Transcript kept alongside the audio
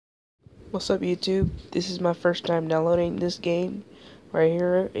What's up, YouTube? This is my first time downloading this game right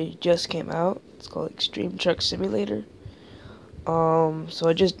here. It just came out. It's called Extreme Truck Simulator. So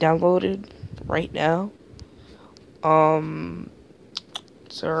I just downloaded right now. Um,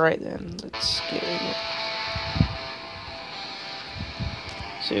 so alright then, let's get in it.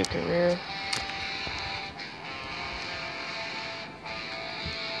 See career.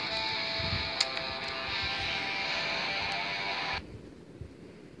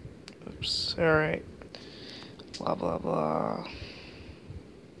 Oops. Alright. Blah blah blah.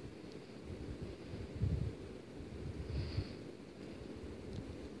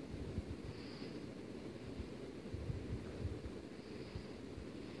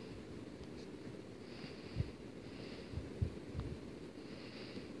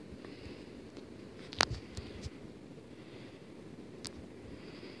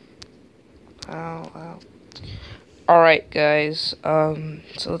 Ow, ow. Alright, guys.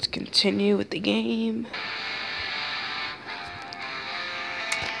 So let's continue with the game.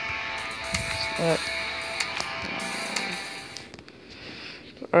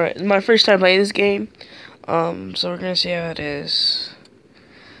 Alright, my first time playing this game. So we're gonna see how it is.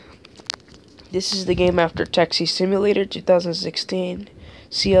 This is the game after Taxi Simulator 2016.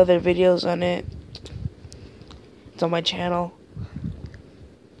 See other videos on it. It's on my channel.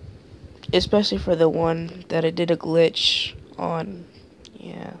 Especially for the one that I did a glitch on.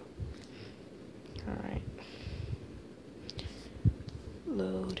 Yeah. Alright.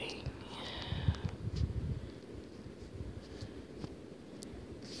 Loading.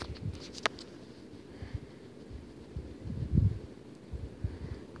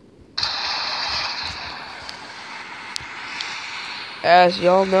 As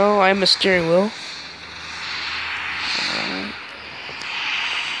y'all know, I'm a steering wheel.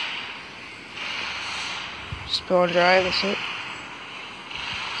 Just go on drive, that's it.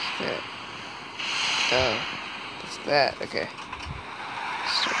 That's that, okay.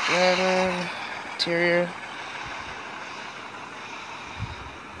 Start driving. Interior.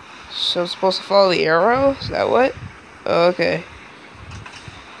 So I'm supposed to follow the arrow? Is that what? Oh, okay.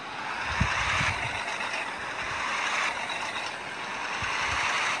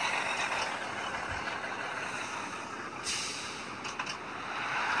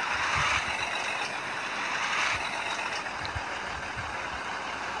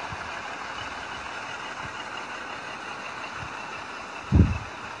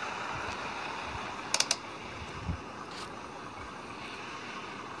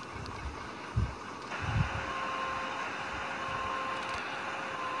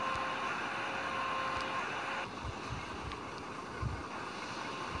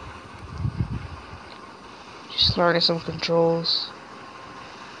 Just learning some controls.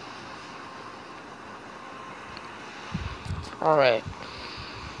 Alright.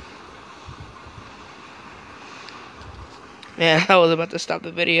 Man, I was about to stop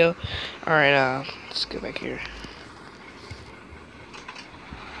the video. Alright, let's go back here.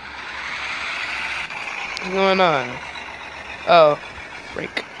 What's going on? Oh,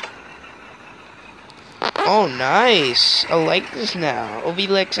 break. Oh, nice. I like this now.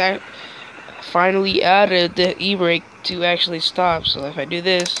 OBLX finally added the e-brake to actually stop. So if I do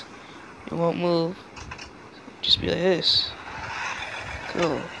this, it won't move. Just be like this.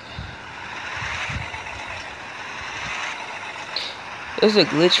 Cool. There's a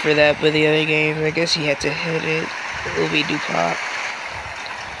glitch for that, but the other game, I guess you had to hit it. It'll be do pop.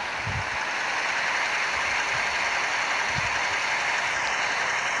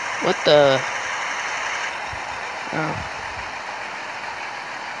 What the? Oh.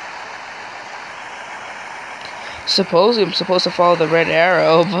 Supposedly I'm supposed to follow the red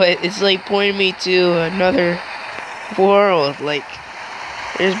arrow, but it's like pointing me to another world. Like,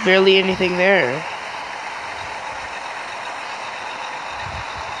 there's barely anything there.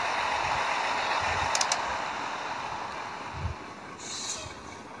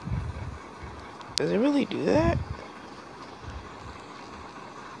 Does it really do that?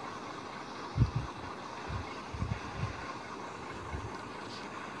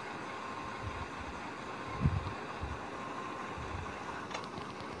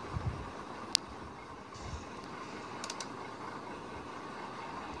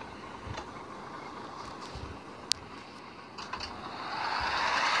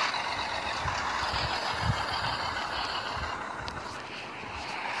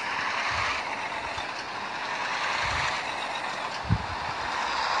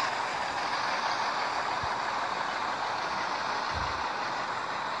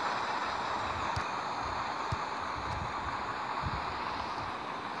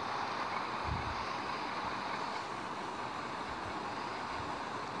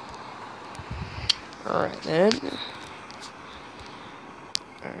 Alright then.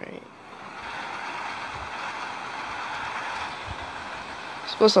 Alright.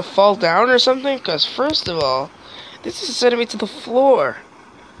 Supposed to fall down or something? Because first of all, this is sending me to the floor.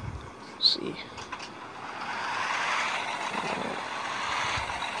 Let's see.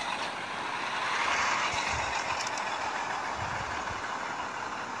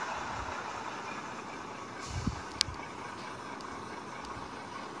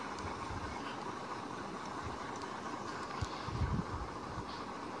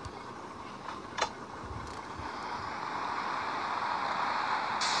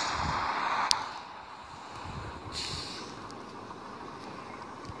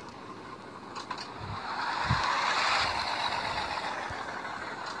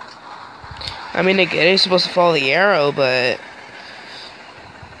 I mean, I get it, you're supposed to follow the arrow, but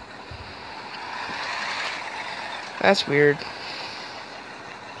that's weird.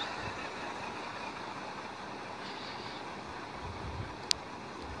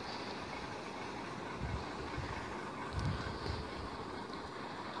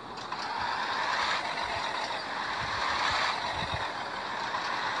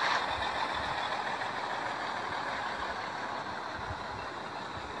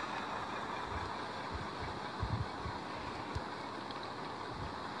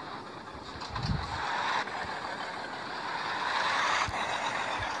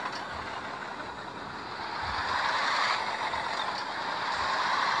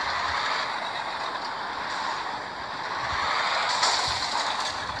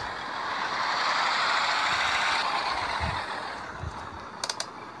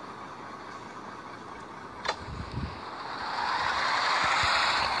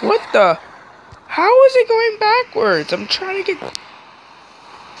 What the? How is it going backwards? I'm trying to get...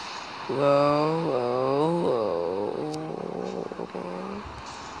 Whoa.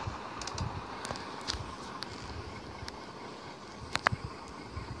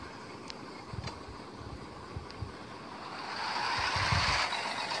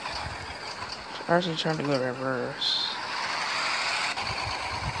 I'm actually trying to go reverse.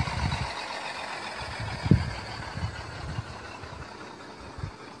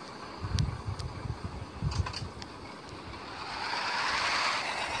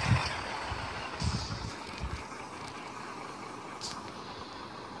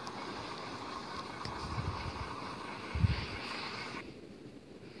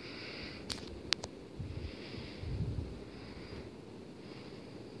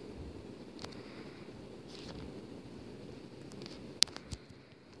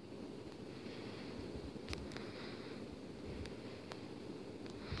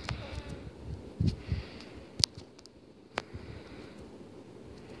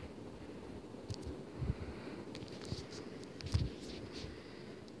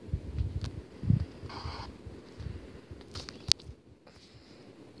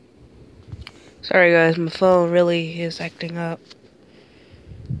 Sorry guys, my phone really is acting up.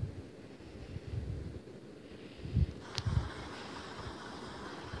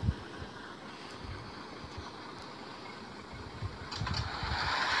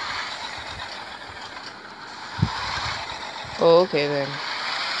 Oh, okay then.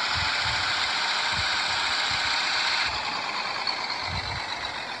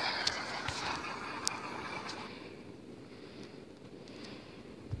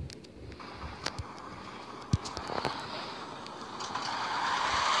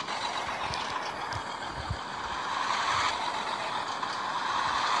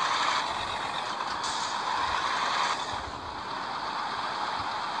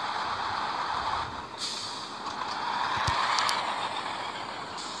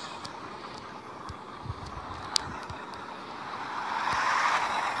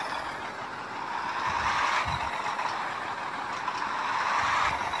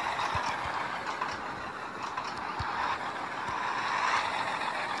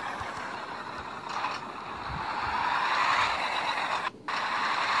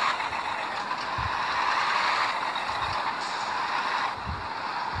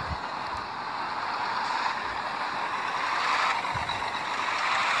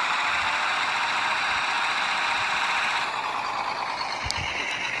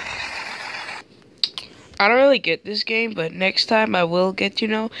 I don't really get this game, but next time I will get to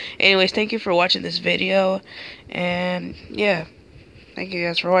know. Anyways, thank you for watching this video. And yeah, thank you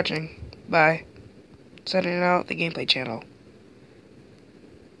guys for watching. Bye. Sending out the gameplay channel.